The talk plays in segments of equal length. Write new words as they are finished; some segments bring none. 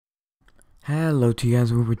Hello to you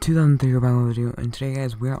guys, we're 2003 Survival video, and today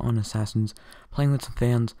guys, we're on Assassins, playing with some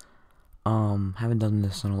fans. Haven't done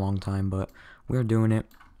this in a long time, but we're doing it.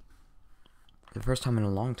 The first time in a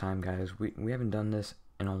long time, guys. We haven't done this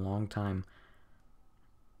in a long time.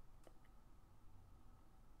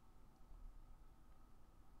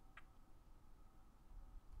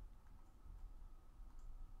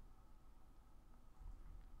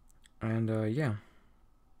 And, yeah.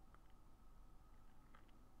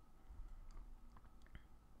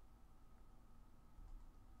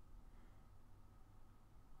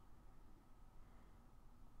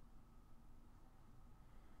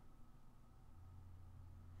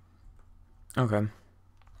 Okay.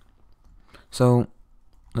 So,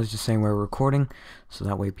 let's just say we're recording, so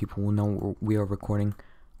that way people will know we are recording,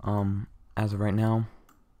 as of right now.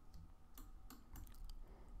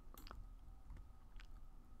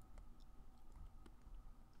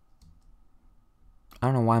 I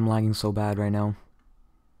don't know why I'm lagging so bad right now.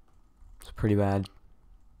 It's pretty bad.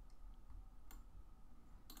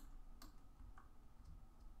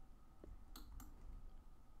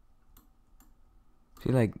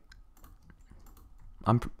 See, like,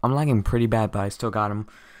 I'm lagging pretty bad, but I still got him.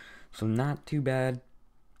 So not too bad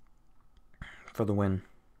for the win.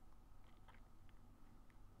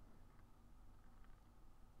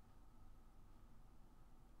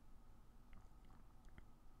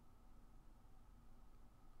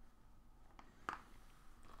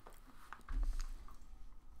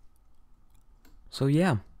 So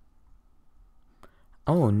yeah.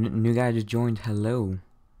 Oh, new guy just joined. Hello.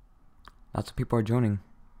 Lots of people are joining.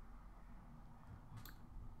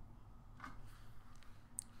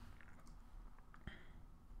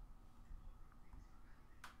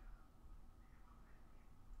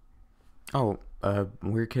 Oh,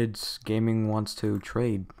 Weird Kids Gaming wants to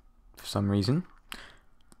trade for some reason.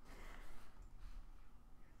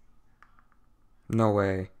 No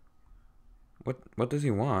way. What does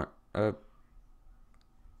he want?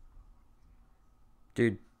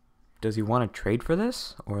 Dude, does he want to trade for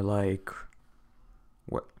this? Or like,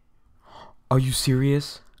 what? Are you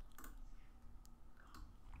serious?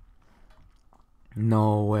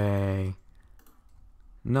 No way.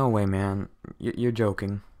 No way, man. You're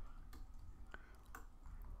joking.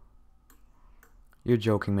 You're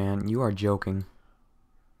joking, man. You are joking.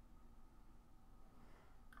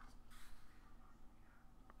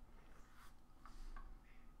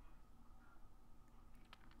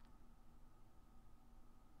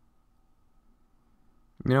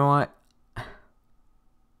 You know what?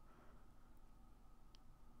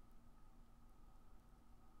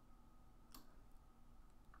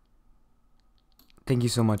 Thank you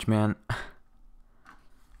so much, man.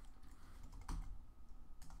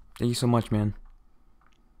 Thank you so much, man.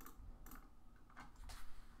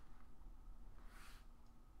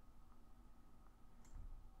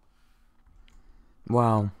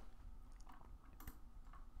 Wow.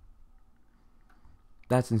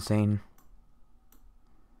 That's insane.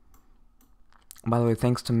 By the way,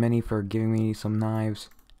 thanks to Minnie for giving me some knives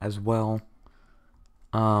as well.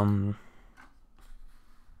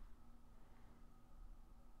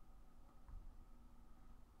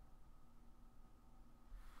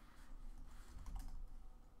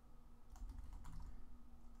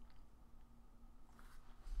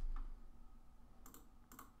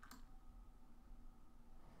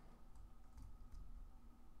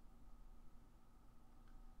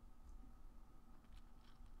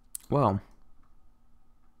 Well,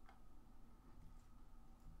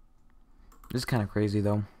 this is kind of crazy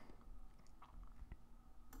though.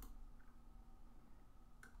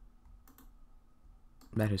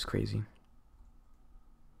 That is crazy.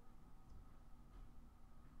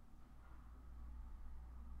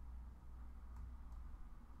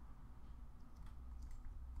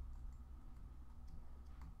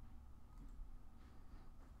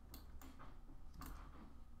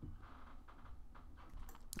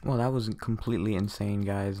 Well, that was completely insane,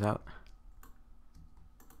 guys. That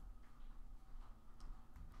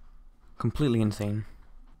completely insane.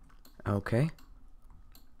 Okay.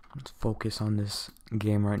 Let's focus on this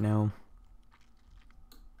game right now.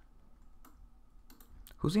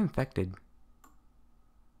 Who's infected?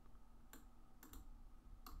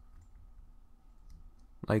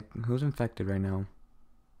 Like, who's infected right now?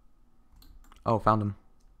 Oh, found him.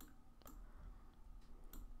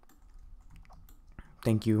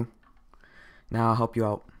 Thank you. Now I'll help you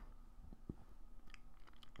out.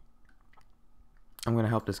 I'm gonna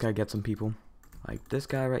help this guy get some people. Like this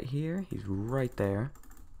guy right here, he's right there.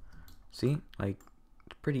 See? Like,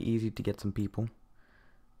 it's pretty easy to get some people.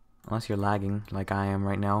 Unless you're lagging, like I am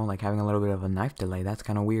right now. Like having a little bit of a knife delay. That's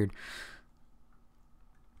kind of weird.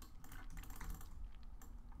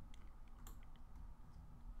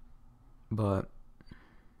 But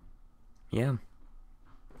yeah.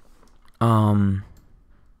 I'm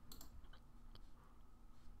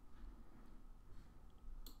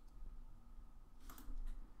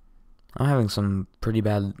having some pretty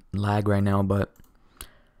bad lag right now, but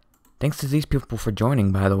thanks to these people for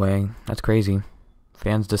joining, by the way. That's crazy.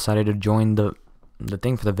 Fans decided to join the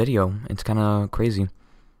thing for the video. It's kind of crazy.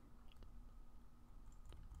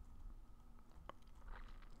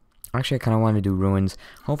 Actually, I kind of want to do ruins.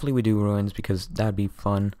 Hopefully we do ruins because that'd be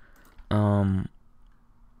fun.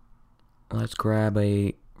 Let's grab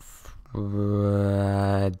a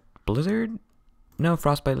blizzard? No,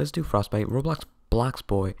 frostbite. Let's do frostbite. Roblox blocks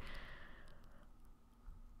boy.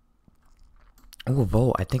 Oh,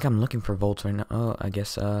 volt. I think I'm looking for volts right now. Oh, I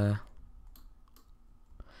guess, do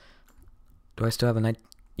I still have a knife?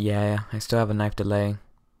 Yeah, I still have a knife delay.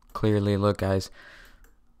 Clearly, look, guys.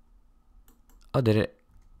 Oh, did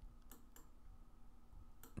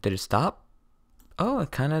it stop? Oh, it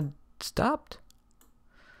kind of stopped.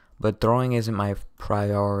 But throwing isn't my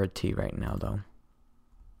priority right now, though.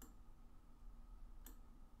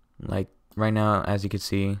 Like, right now, as you can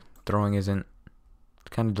see, throwing isn't,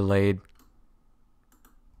 kind of delayed.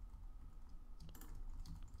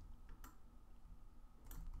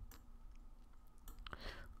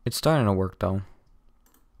 It's starting to work, though.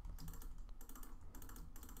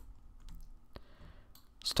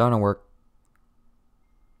 It's starting to work.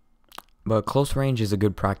 But close range is a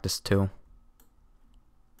good practice, too.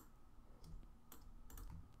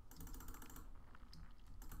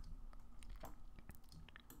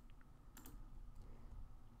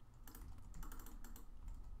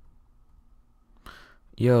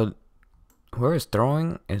 Yo, whoever's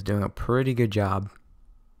throwing is doing a pretty good job.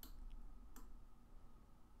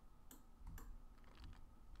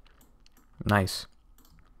 Nice.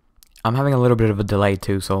 I'm having a little bit of a delay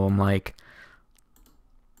too, so I'm like...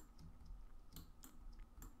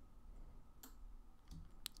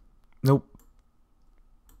 Nope.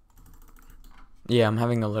 Yeah, I'm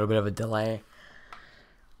having a little bit of a delay.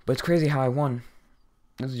 But it's crazy how I won.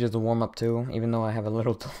 This is just a warm-up too, even though I have a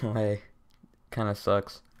little delay. Kinda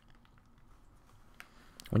sucks.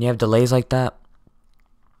 When you have delays like that,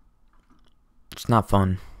 it's not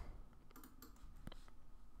fun.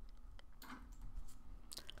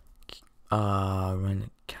 Run the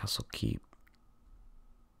castle keep.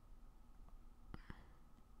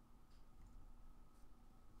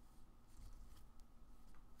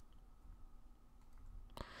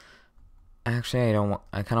 Actually, I don't want.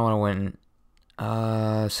 I kind of want to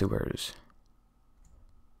win. Sewers.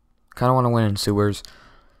 Kind of want to win in sewers,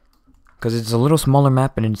 because it's a little smaller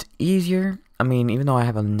map and it's easier. I mean, even though I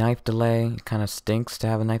have a knife delay, it kind of stinks to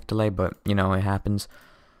have a knife delay, but you know it happens.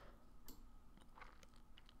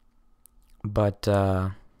 But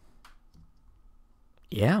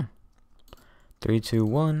yeah. 3, 2,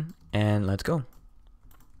 1, and let's go.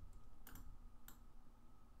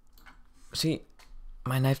 See,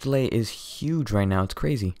 my knife delay is huge right now. It's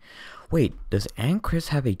crazy. Wait, does Chris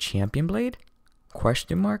have a champion blade?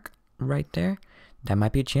 Question mark right there. That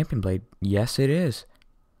might be a champion blade. Yes, it is.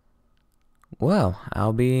 Well,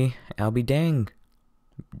 I'll be danged,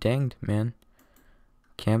 man.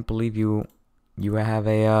 Can't believe you have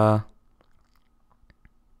a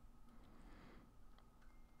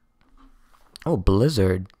oh,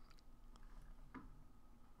 blizzard.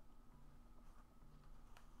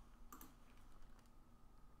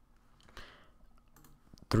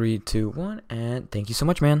 Three, 2, 1, and thank you so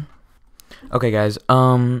much, man. Okay, guys.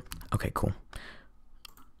 Okay, cool.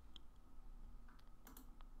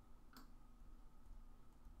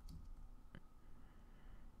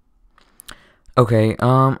 Okay,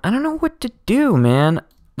 I don't know what to do, man.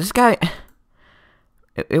 This guy,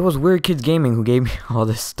 it was Weird Kids Gaming who gave me all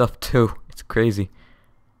this stuff too. It's crazy.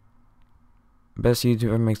 Best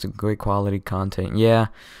YouTuber makes a great quality content. Yeah.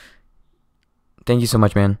 Thank you so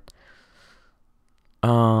much, man.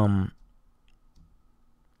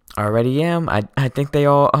 Already am. I think they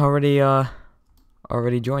all already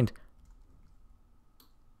joined.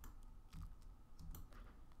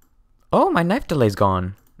 Oh, my knife delay's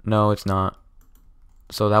gone. No, it's not.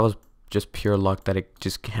 So that was just pure luck that it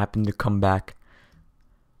just happened to come back.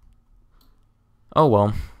 Oh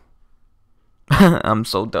well. I'm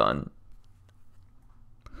so done.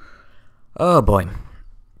 Oh boy.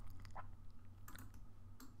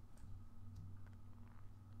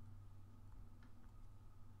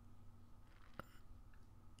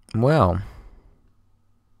 Well.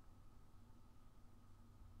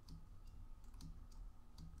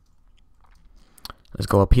 Let's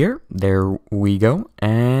go up here. There we go.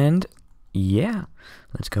 And yeah.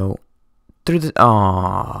 Let's go through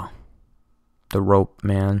the the rope,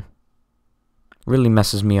 man. Really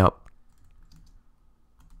messes me up.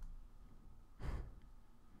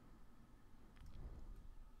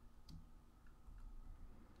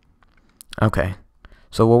 Okay.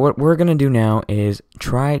 So what we're gonna do now is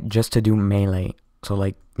try just to do melee. So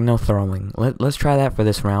like no throwing. Let's try that for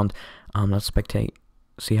this round. Let's spectate.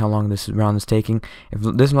 See how long this round is taking. If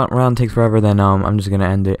this round takes forever, then I'm just gonna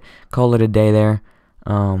end it. Call it a day there.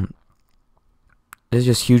 There's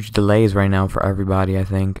just huge delays right now for everybody, I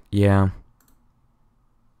think. Yeah.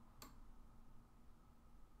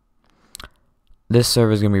 This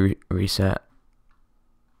server is gonna be reset.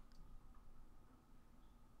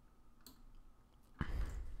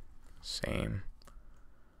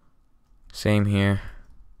 Same here.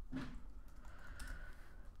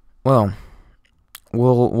 Well,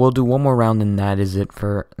 we'll do one more round and that is it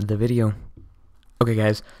for the video. Okay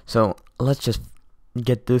guys, so let's just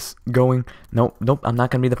get this going. Nope, I'm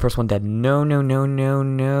not gonna be the first one dead. No.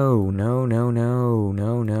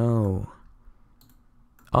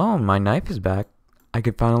 Oh, my knife is back. I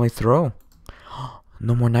could finally throw.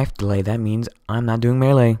 No more knife delay. That means I'm not doing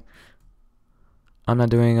melee. I'm not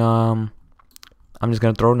doing I'm just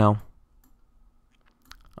gonna throw now.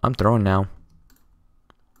 I'm throwing now.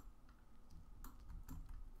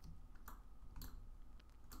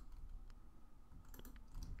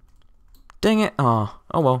 Dang it. Oh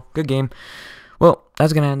well, good game. Well,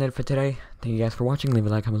 that's gonna end it for today. Thank you guys for watching. Leave a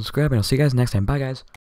like, comment, subscribe, and I'll see you guys next time. Bye guys.